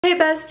Hey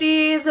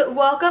besties,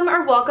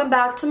 welcome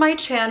back to my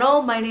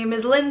channel. My name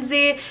is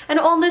Lindsay, and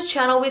on this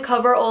channel we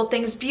cover all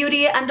things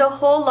beauty and a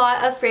whole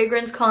lot of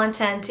fragrance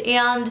content.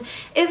 And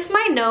if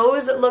my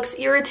nose looks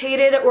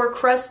irritated or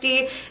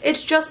crusty,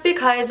 it's just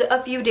because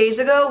a few days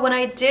ago when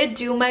I did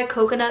do my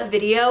coconut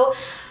video,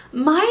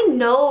 my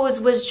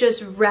nose was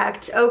just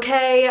wrecked,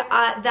 okay?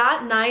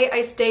 That night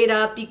I stayed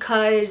up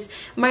because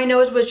my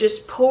nose was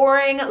just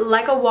pouring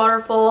like a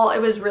waterfall.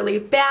 It was really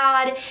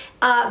bad,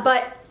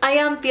 but I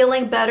am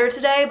feeling better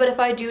today. But if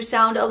I do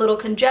sound a little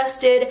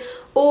congested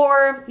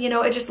or, you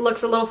know, it just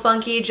looks a little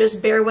funky,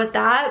 just bear with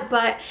that.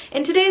 But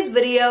in today's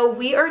video,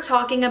 we are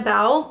talking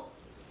about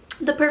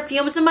the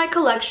perfumes in my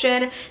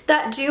collection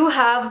that do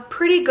have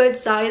pretty good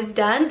sized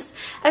dents,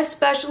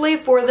 especially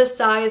for the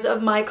size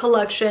of my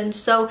collection.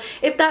 So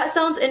if that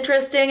sounds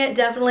interesting,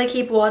 definitely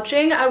keep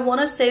watching. I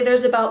want to say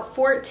there's about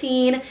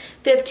 15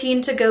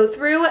 to go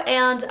through,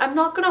 and I'm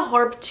not going to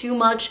harp too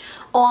much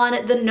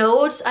on the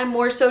notes. I'm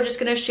more so just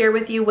going to share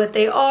with you what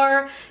they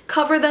are,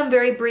 cover them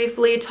very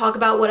briefly, talk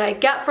about what I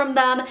get from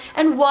them,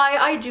 and why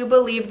I do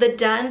believe the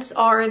dents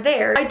are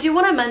there. I do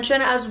want to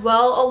mention as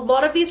well, a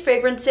lot of these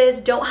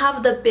fragrances don't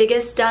have the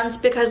biggest dents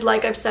because,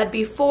 like I've said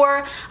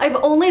before, I've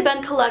only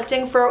been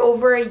collecting for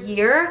over a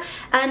year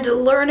and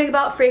learning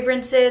about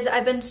fragrances.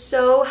 I've been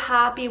so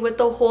happy with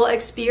the whole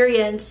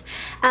experience,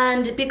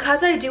 and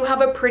because I do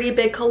have a pretty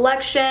big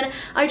collection,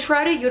 I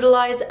try to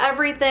utilize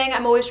everything.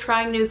 I'm always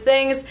trying new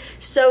things,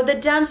 so the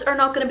dents are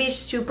not going to be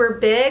super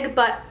big.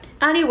 But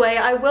anyway,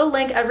 I will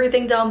link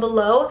everything down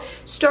below,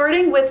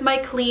 starting with my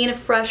clean,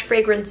 fresh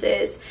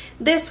fragrances.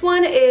 This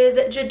one is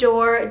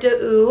J'adore de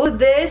Eau.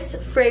 This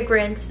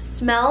fragrance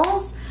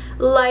smells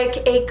like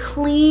a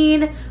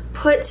clean,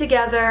 put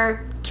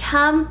together,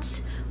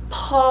 kempt,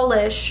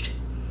 polished,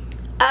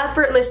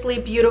 effortlessly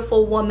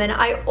beautiful woman.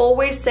 I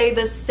always say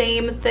the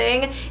same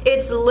thing.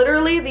 It's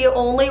literally the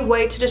only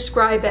way to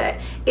describe it.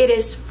 It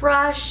is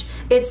fresh,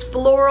 it's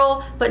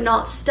floral, but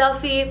not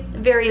stuffy,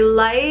 very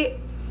light.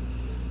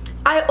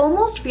 I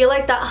almost feel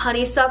like that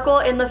honeysuckle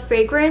in the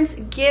fragrance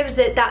gives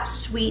it that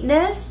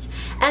sweetness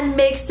and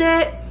makes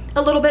it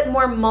a little bit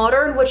more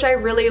modern, which I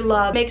really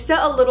love. Makes it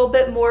a little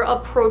bit more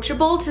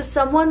approachable to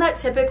someone that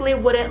typically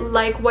wouldn't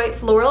like white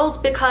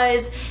florals,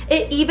 because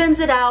it evens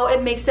it out.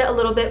 It makes it a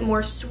little bit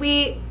more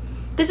sweet.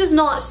 This is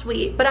not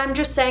sweet, but I'm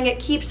just saying it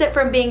keeps it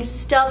from being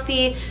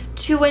stuffy,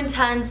 too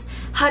intense,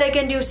 headache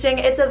inducing.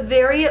 It's a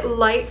very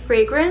light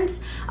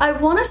fragrance. I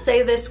want to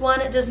say this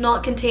one does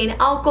not contain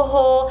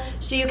alcohol,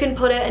 so you can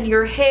put it in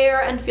your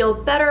hair and feel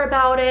better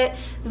about it.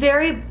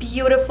 Very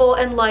beautiful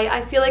and light.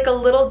 I feel like a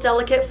little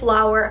delicate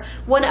flower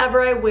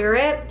whenever I wear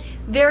it.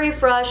 Very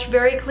fresh,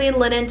 very clean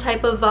linen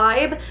type of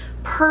vibe.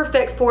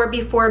 Perfect for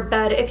before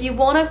bed. If you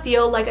want to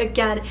feel like,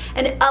 again,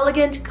 an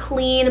elegant,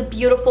 clean,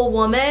 beautiful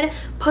woman,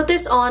 put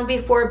this on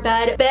before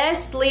bed.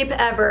 Best sleep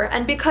ever.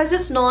 And because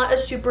it's not a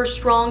super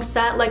strong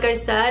scent, like I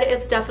said,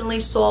 it's definitely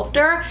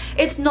softer.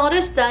 It's not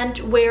a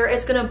scent where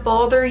it's gonna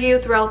bother you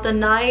throughout the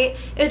night.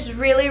 It's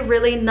really,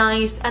 really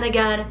nice. And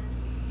again,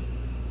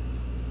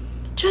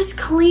 just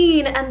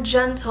clean and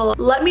gentle.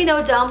 Let me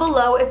know down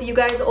below if you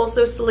guys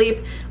also sleep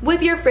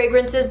with your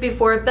fragrances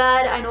before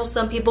bed. I know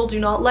some people do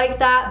not like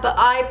that, but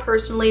I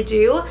personally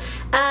do.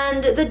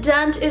 And the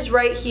dent is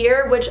right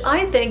here, which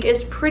I think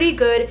is pretty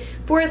good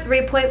for a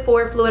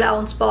 3.4 fluid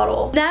ounce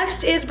bottle.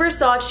 Next is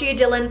Versace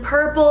Dylan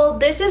Purple.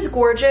 This is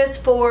gorgeous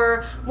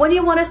for when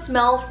you want to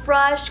smell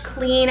fresh,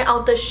 clean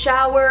out the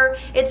shower.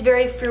 It's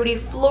very fruity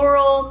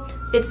floral.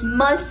 It's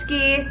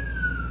musky.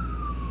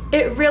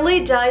 It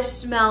really does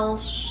smell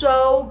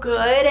so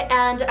good,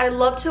 and I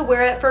love to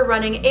wear it for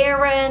running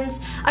errands.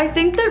 I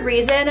think the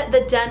reason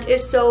the dent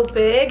is so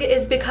big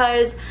is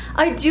because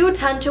I do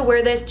tend to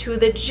wear this to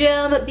the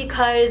gym,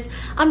 because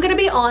I'm gonna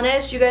be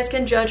honest, you guys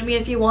can judge me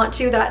if you want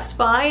to, that's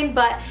fine,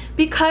 but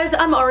because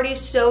I'm already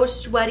so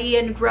sweaty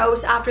and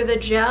gross after the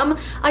gym,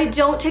 I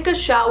don't take a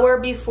shower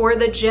before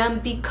the gym,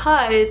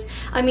 because,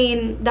 I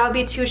mean, that would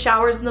be 2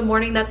 showers in the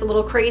morning. That's a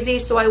little crazy.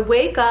 So I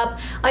wake up,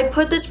 I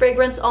put this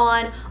fragrance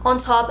on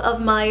top of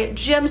my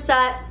gym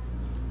set,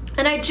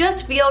 and I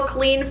just feel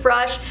clean,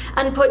 fresh,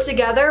 and put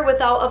together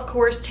without, of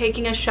course,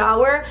 taking a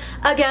shower.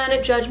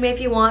 Again, judge me if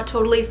you want,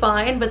 totally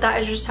fine, but that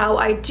is just how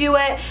I do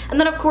it. And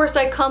then, of course,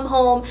 I come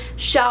home,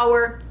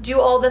 shower, do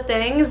all the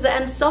things,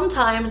 and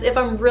sometimes if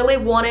I'm really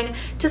wanting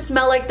to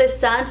smell like this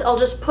scent, I'll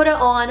just put it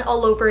on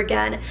all over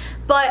again.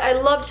 But I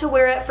love to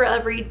wear it for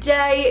every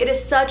day. It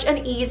is such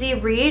an easy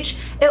reach.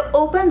 It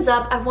opens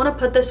up. I want to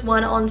put this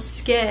one on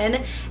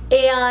skin,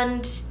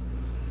 and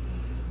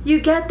you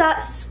get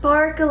that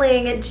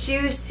sparkling,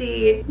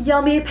 juicy,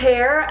 yummy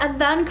pear, and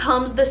then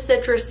comes the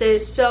citruses.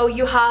 So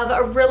you have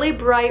a really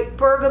bright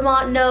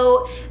bergamot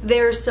note,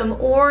 there's some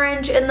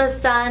orange in the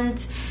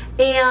scent,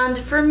 and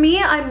for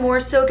me, I more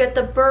so get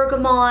the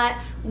bergamot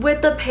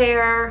with the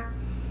pear.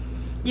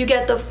 You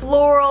get the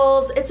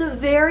florals. It's a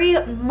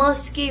very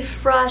musky,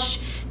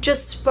 fresh,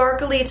 just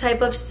sparkly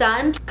type of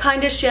scent.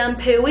 Kind of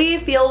shampoo-y,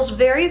 feels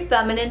very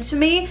feminine to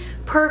me.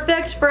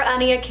 perfect for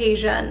any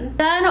occasion.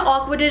 Then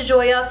Acqua di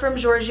Gioia from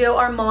Giorgio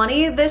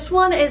Armani. This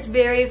one is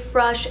very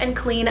fresh and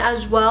clean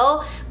as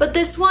well, but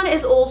this one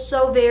is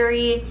also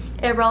very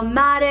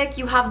aromatic.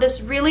 You have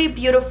this really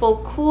beautiful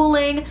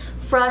cooling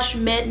fresh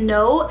mint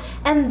note,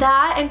 and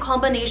that in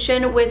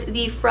combination with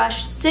the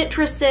fresh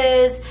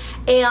citruses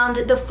and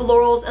the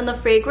florals and the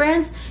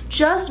fragrance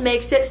just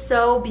makes it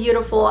so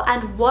beautiful.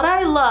 And what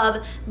I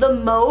love the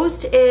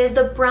most is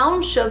the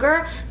brown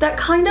sugar that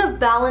kind of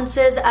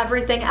balances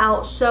everything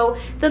out. So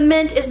the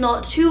mint is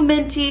not too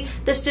minty,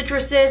 the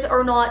citruses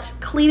are not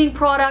cleaning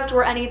product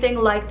or anything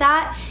like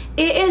that.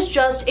 It is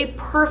just a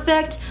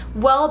perfect,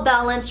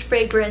 well-balanced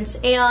fragrance,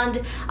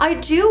 and I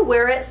do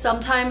wear it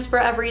sometimes for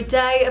every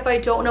day if I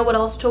don't know what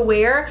else to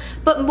wear,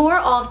 but more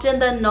often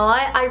than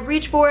not, I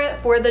reach for it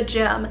for the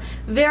gym.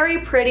 Very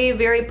pretty,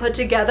 very put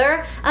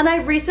together, and I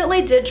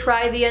recently did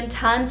try the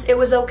Intense. It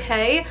was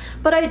okay,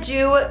 but I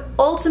do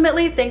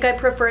ultimately think I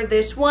prefer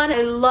this one.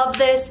 I love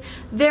this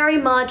very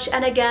much,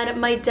 and again,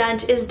 my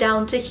dent is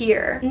down to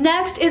here.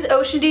 Next is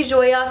Ocean di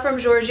Gioia from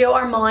Giorgio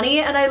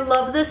Armani, and I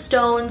love the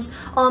stones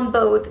on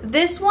both.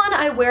 This one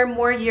I wear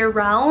more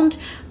year-round,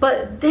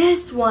 but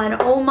this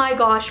one, oh my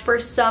gosh, for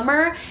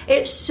summer,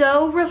 it's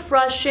so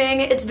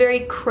refreshing. It's very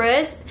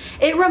crisp.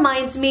 It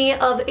reminds me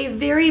of a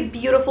very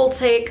beautiful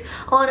take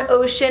on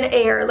ocean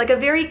air, like a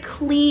very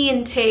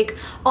clean take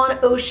on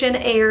ocean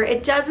air.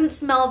 It doesn't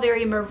smell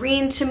very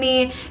marine to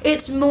me.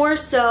 It's more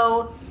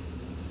so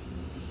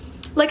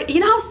like, you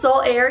know how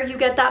salt air, you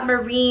get that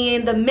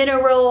marine, the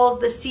minerals,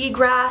 the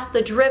seagrass,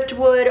 the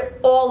driftwood,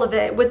 all of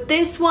it. With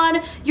this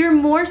one, you're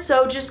more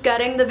so just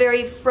getting the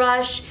very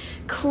fresh,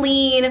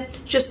 clean,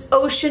 just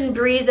ocean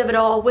breeze of it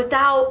all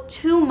without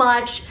too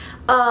much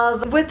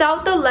of,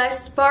 without the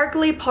less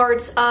sparkly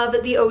parts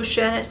of the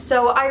ocean.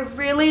 So I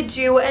really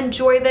do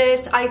enjoy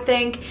this. I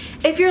think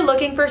if you're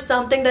looking for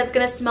something that's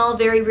gonna smell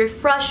very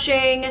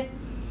refreshing,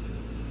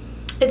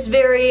 it's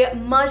very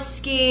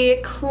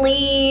musky,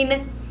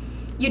 clean.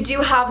 You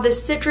do have the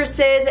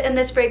citruses in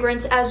this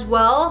fragrance as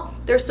well.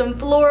 There's some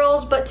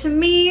florals, but to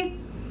me,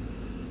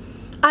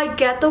 I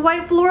get the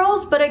white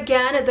florals, but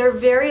again, they're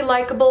very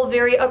likable,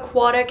 very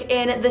aquatic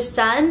in the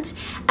scent,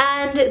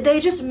 and they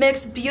just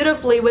mix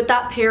beautifully with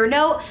that pear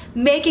note,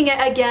 making it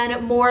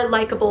again more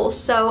likable.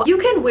 So you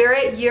can wear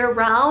it year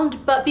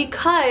round, but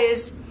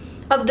because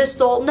of the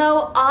salt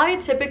note, I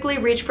typically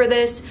reach for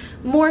this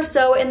more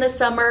so in the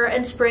summer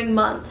and spring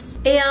months.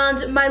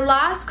 And my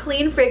last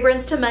clean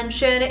fragrance to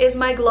mention is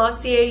my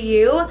Glossier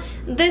You.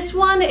 This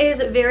one is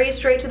very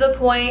straight to the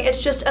point.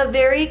 It's just a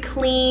very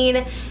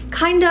clean,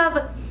 kind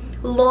of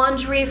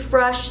laundry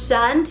fresh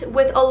scent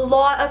with a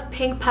lot of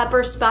pink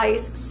pepper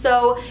spice.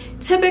 So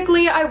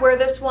typically I wear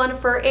this one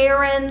for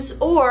errands,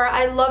 or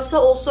I love to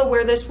also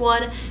wear this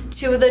one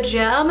to the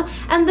gym,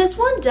 and this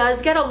one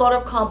does get a lot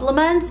of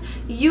compliments.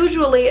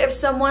 Usually if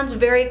someone's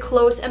very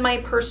close in my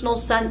personal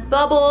scent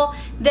bubble,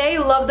 they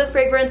love the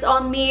fragrance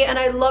on me, and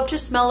I love to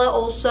smell it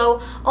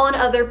also on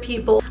other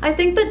people. I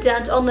think the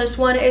dent on this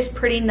one is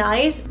pretty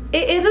nice.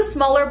 It is a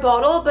smaller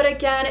bottle, but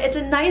again, it's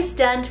a nice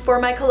dent for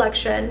my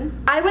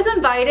collection. I was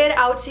invited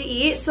out to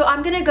eat, so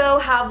I'm gonna go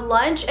have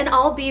lunch and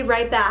I'll be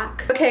right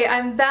back. Okay,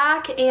 I'm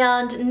back,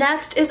 and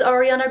next is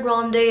Ariana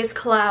Grande's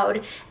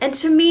Cloud. And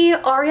to me,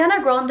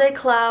 Ariana Grande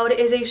Cloud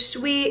is a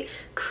sweet,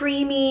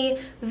 creamy,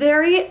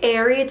 very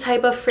airy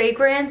type of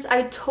fragrance.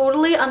 I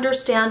totally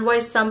understand why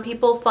some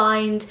people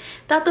find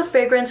that the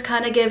fragrance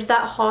kind of gives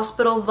that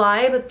hospital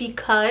vibe,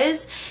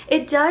 because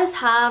it does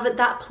have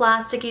that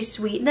plasticky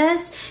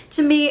sweetness.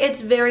 To me,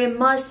 it's very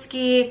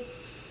musky.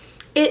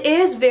 It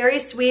is very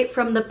sweet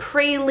from the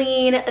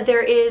praline.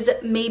 There is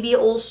maybe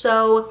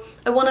also,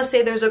 I want to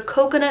say there's a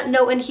coconut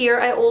note in here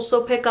I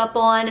also pick up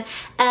on,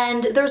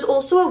 and there's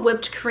also a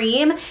whipped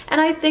cream, and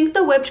I think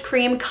the whipped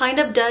cream kind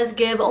of does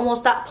give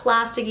almost that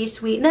plasticky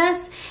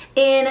sweetness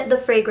in the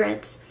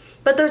fragrance.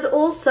 But there's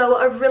also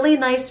a really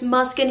nice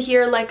musk in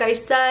here. Like I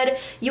said,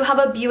 you have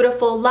a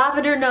beautiful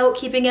lavender note,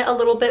 keeping it a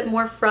little bit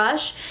more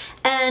fresh.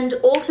 And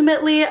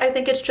ultimately, I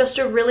think it's just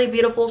a really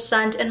beautiful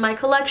scent in my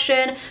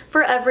collection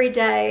for every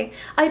day.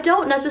 I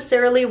don't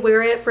necessarily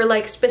wear it for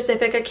like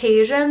specific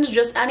occasions,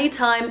 just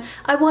anytime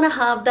I want to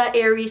have that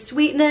airy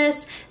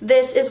sweetness,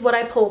 this is what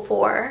I pull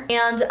for.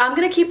 And I'm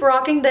gonna keep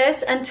rocking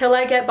this until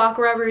I get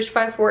Baccarat Rouge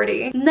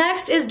 540.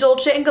 Next is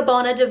Dolce &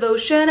 Gabbana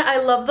Devotion. I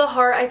love the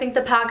heart. I think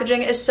the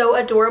packaging is so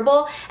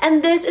adorable.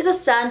 And this is a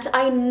scent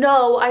I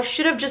know I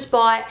should have just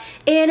bought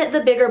in the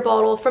bigger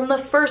bottle from the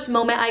first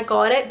moment I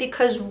got it,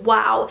 because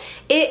wow,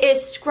 it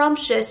is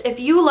scrumptious. If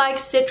you like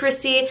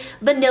citrusy,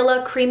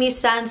 vanilla, creamy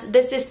scents,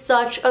 this is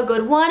such a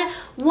good one.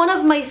 One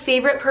of my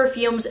favorite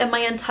perfumes in my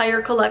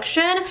entire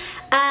collection.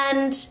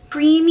 And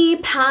creamy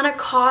panna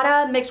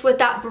cotta mixed with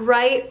that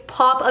bright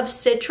pop of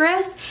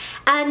citrus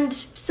and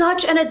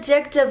such an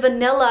addictive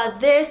vanilla.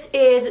 This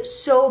is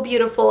so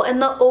beautiful. In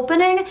the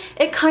opening,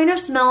 it kind of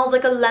smells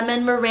like a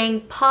lemon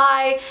meringue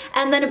pie,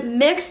 and then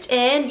mixed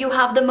in, you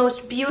have the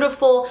most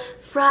beautiful,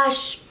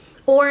 fresh,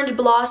 orange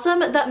blossom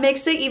that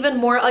makes it even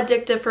more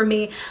addictive for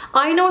me.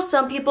 I know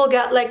some people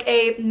get like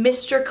a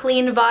Mr.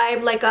 Clean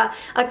vibe, like a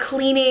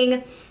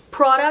cleaning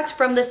product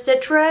from the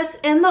citrus.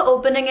 In the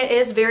opening it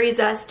is very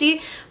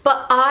zesty,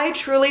 but I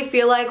truly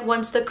feel like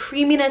once the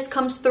creaminess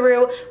comes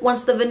through,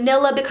 once the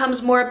vanilla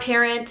becomes more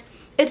apparent,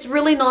 it's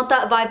really not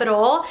that vibe at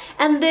all.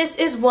 And this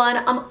is one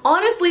I'm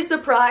honestly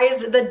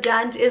surprised the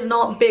dent is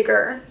not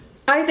bigger.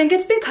 I think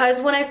it's because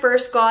when I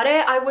first got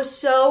it, I was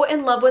so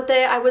in love with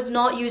it. I was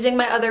not using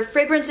my other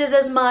fragrances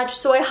as much,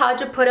 so I had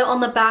to put it on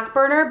the back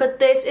burner, but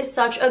this is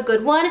such a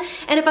good one.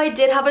 And if I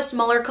did have a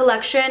smaller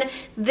collection,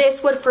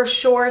 this would for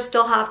sure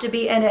still have to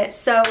be in it.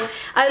 So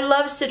I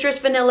love citrus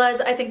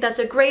vanillas. I think that's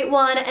a great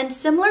one. And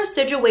similar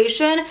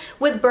situation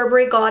with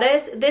Burberry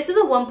Goddess. This is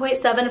a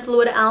 1.7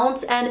 fluid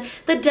ounce and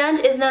the dent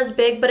isn't as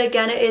big, but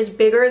again, it is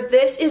bigger.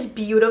 This is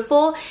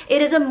beautiful.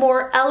 It is a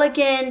more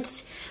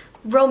elegant,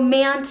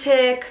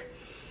 romantic,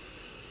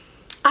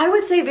 I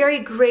would say very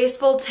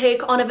graceful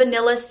take on a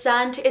vanilla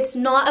scent. It's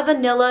not a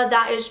vanilla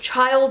that is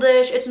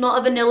childish. It's not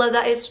a vanilla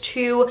that is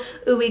too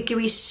ooey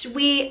gooey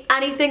sweet,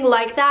 anything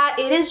like that.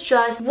 It is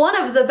just one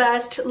of the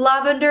best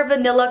lavender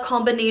vanilla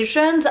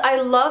combinations. I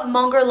love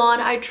Mon Guerlain,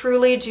 I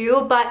truly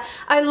do, but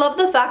I love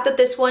the fact that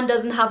this one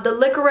doesn't have the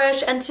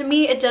licorice, and to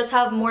me it does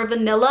have more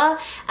vanilla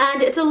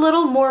and it's a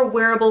little more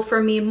wearable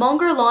for me. Mon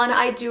Guerlain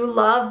I do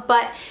love,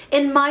 but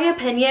in my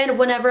opinion,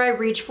 whenever I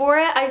reach for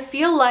it, I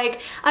feel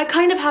like I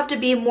kind of have to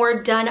be more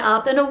done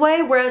up in a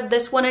way, whereas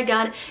this one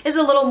again is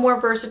a little more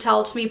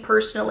versatile to me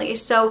personally.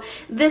 So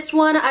this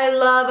one I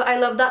love. I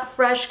love that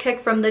fresh kick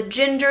from the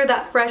ginger,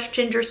 that fresh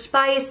ginger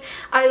spice.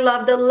 I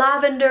love the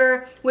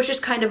lavender, which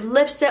just kind of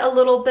lifts it a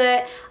little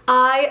bit.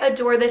 I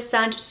adore this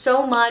scent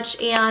so much,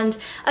 and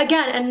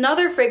again,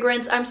 another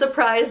fragrance I'm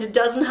surprised it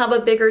doesn't have a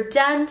bigger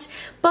dent,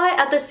 but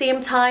at the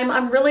same time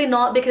I'm really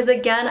not, because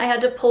again I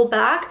had to pull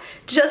back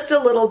just a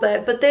little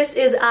bit. But this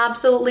is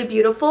absolutely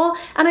beautiful,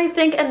 and I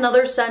think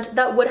another scent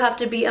that would have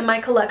to be in my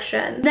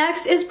collection.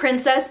 Next is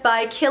Princess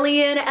by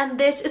Kilian, and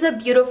this is a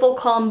beautiful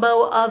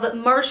combo of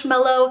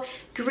marshmallow,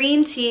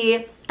 green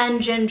tea,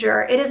 and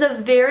ginger. It is a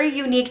very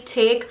unique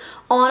take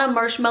on a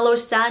marshmallow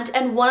scent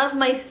and one of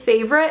my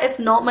favorite, if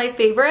not my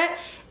favorite,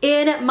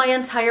 in my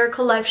entire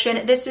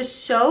collection. This is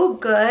so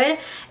good.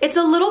 It's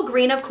a little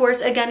green, of course,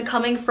 again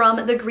coming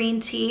from the green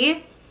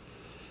tea.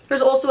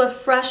 There's also a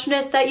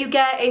freshness that you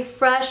get, a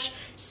fresh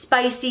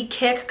spicy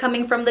kick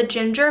coming from the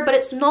ginger, but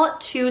it's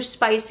not too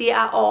spicy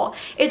at all.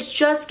 It's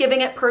just giving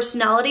it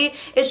personality.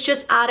 It's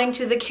just adding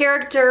to the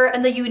character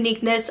and the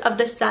uniqueness of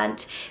the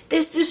scent.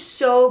 This is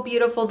so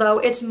beautiful though.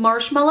 It's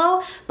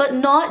marshmallow, but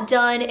not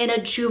done in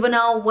a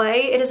juvenile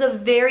way. It is a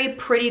very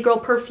pretty girl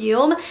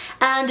perfume,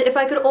 and if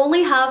I could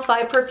only have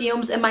 5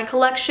 perfumes in my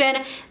collection,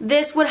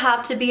 this would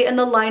have to be in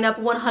the lineup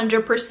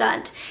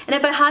 100%. And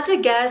if I had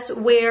to guess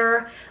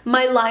where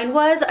my line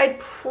was, I'd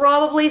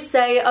probably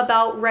say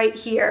about right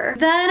here.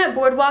 Then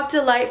Boardwalk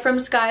Delight from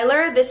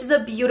Skylar. This is a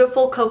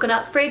beautiful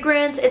coconut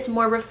fragrance. It's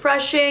more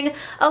refreshing,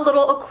 a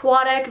little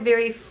aquatic,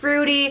 very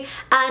fruity,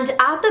 and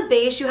at the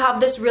base you have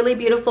this really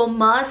beautiful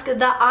musk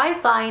that I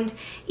find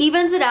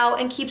evens it out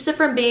and keeps it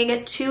from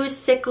being too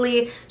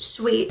sickly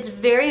sweet. It's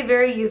very,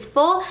 very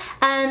youthful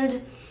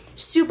and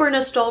super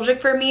nostalgic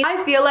for me.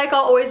 I feel like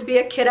I'll always be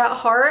a kid at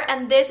heart,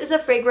 and this is a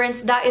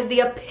fragrance that is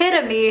the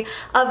epitome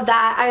of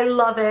that. I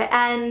love it,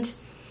 and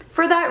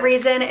for that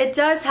reason, it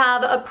does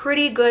have a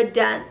pretty good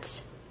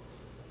dent.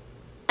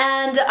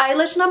 And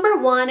eyelash number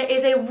 1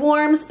 is a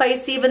warm,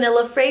 spicy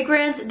vanilla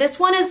fragrance. This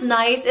one is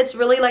nice. It's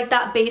really like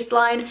that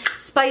baseline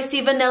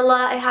spicy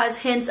vanilla. It has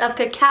hints of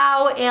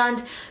cacao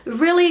and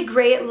really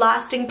great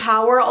lasting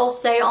power, I'll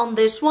say, on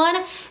this one.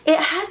 It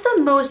has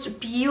the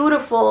most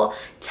beautiful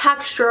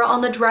texture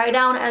on the dry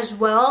down as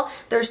well.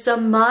 There's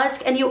some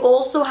musk, and you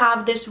also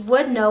have this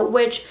wood note,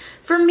 which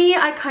for me,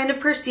 I kind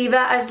of perceive it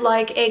as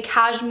like a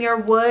cashmere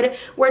wood,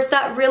 where it's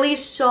that really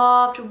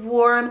soft,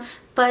 warm,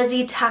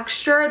 fuzzy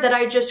texture that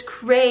I just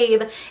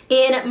crave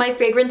in my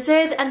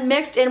fragrances, and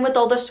mixed in with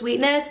all the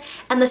sweetness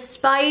and the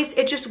spice,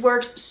 it just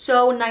works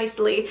so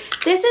nicely.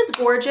 This is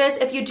gorgeous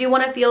if you do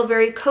want to feel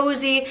very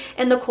cozy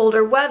in the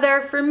colder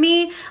weather. For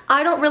me,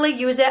 I don't really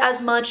use it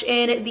as much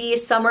in the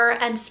summer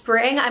and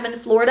spring. I'm in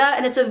Florida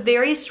and it's a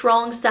very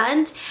strong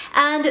scent,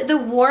 and the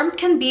warmth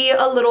can be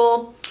a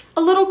little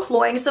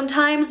cloying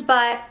sometimes,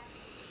 but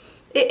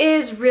it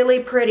is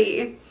really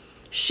pretty.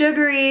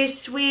 Sugary,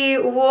 sweet,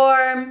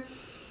 warm.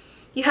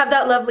 You have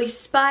that lovely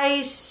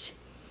spice.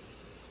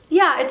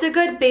 Yeah, it's a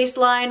good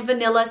baseline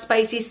vanilla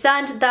spicy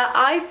scent that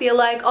I feel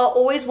like I'll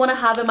always want to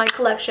have in my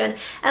collection.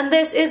 And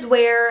this is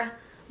where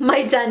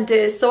my dent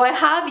is. So I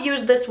have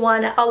used this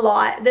one a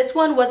lot. This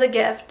one was a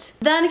gift.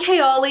 Then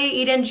Kayali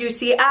Eden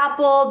Juicy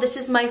Apple. This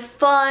is my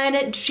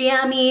fun,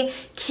 jammy,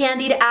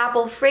 candied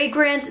apple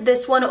fragrance.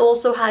 This one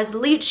also has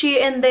lychee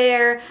in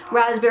there,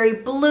 raspberry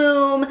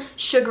bloom,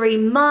 sugary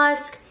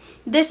musk.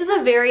 This is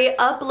a very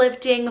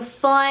uplifting,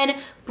 fun,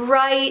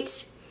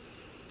 bright,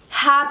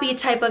 happy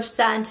type of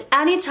scent.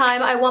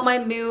 Anytime I want my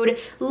mood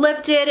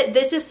lifted,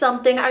 this is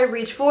something I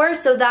reach for,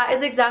 so that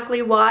is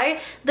exactly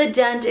why the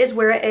Dent is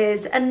where it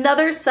is.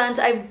 Another scent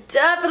I've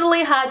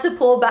definitely had to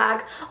pull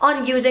back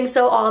on using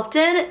so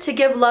often to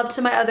give love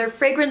to my other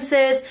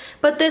fragrances,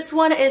 but this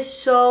one is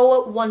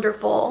so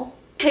wonderful.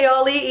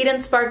 Kayali Eden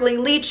Sparkling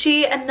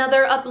Lychee,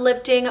 another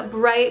uplifting,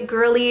 bright,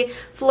 girly,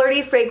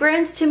 flirty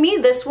fragrance. To me,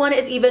 this one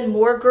is even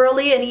more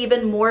girly and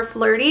even more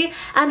flirty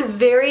and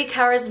very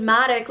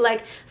charismatic.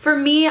 Like, for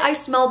me, I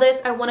smell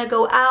this, I want to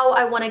go out,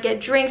 I want to get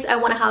drinks, I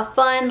want to have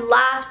fun,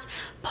 laughs,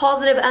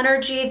 positive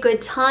energy,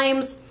 good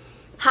times,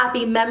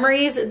 happy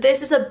memories.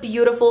 This is a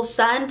beautiful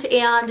scent,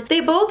 and they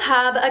both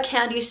have a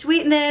candy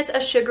sweetness, a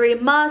sugary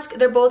musk.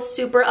 They're both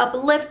super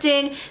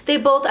uplifting. They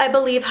both, I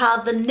believe,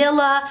 have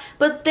vanilla,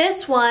 but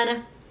this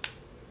one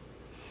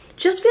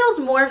just feels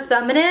more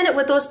feminine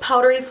with those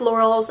powdery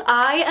florals.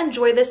 I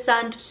enjoy this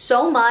scent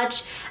so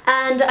much,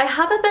 and I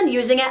haven't been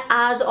using it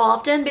as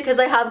often because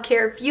I have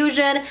Care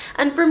Fusion,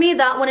 and for me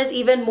that one is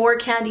even more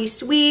candy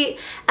sweet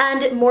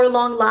and more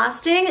long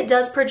lasting. It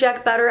does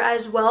project better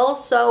as well,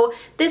 so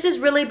this is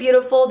really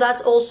beautiful.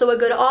 That's also a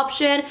good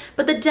option,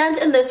 but the Dent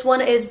in this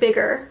one is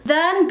bigger.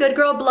 Then Good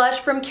Girl Blush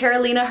from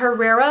Carolina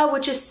Herrera,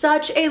 which is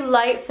such a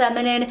light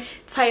feminine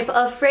type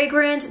of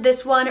fragrance.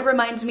 This one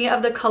reminds me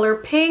of the color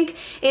pink.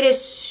 It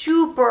is super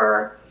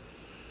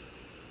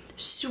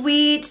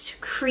sweet,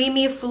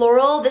 creamy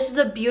floral. This is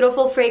a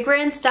beautiful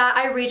fragrance that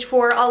I reach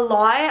for a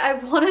lot. I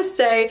want to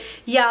say,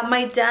 yeah,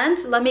 my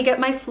Dent, let me get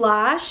my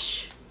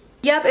flash.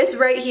 Yep, it's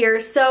right here.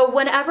 So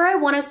whenever I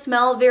want to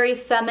smell very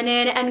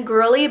feminine and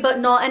girly, but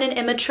not in an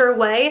immature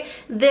way,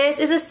 this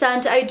is a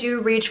scent I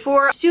do reach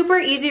for. Super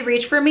easy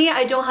reach for me.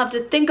 I don't have to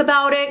think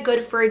about it.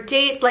 Good for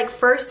dates, like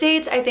first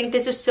dates. I think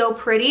this is so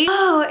pretty.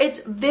 Oh, it's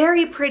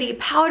very pretty.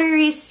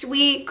 Powdery,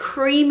 sweet,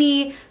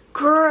 creamy,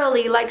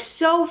 girly, like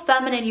so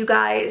feminine, you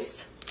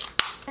guys.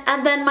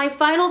 And then my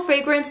final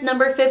fragrance,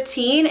 number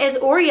 15, is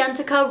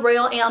Orientica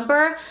Royal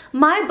Amber.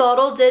 My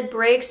bottle did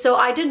break, so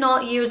I did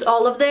not use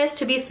all of this.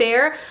 To be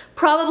fair,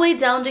 probably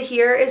down to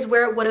here is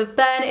where it would have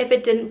been if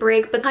it didn't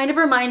break, but kind of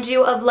reminds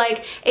you of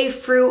like a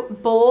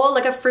fruit bowl,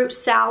 like a fruit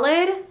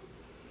salad,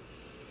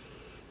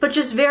 but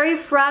just very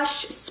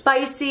fresh,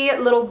 spicy,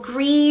 little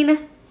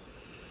green.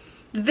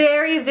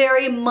 Very,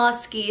 very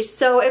musky.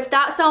 So if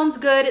that sounds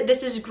good,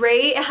 this is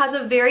great. It has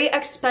a very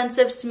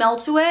expensive smell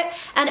to it,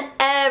 and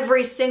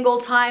every single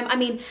time, I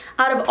mean,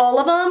 out of all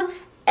of them,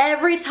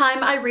 every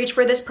time I reach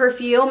for this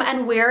perfume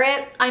and wear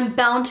it, I'm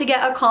bound to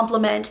get a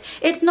compliment.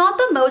 It's not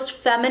the most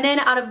feminine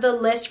out of the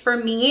list for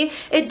me.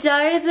 It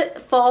does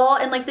fall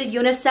in like the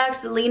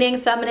unisex leaning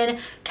feminine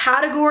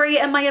category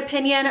in my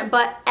opinion,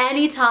 but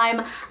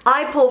anytime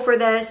I pull for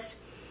this,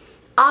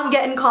 I'm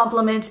getting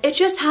compliments. It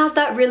just has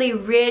that really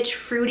rich,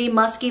 fruity,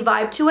 musky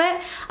vibe to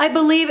it. I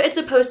believe it's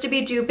supposed to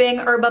be duping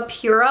Herba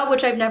Pura,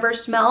 which I've never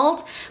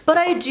smelled, but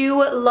I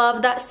do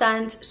love that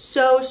scent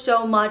so,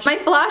 so much. My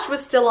flash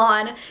was still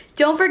on.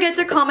 Don't forget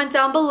to comment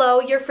down below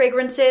your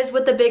fragrances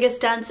with the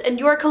biggest dents in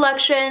your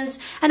collections,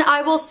 and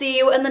I will see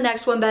you in the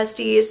next one,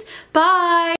 besties. Bye!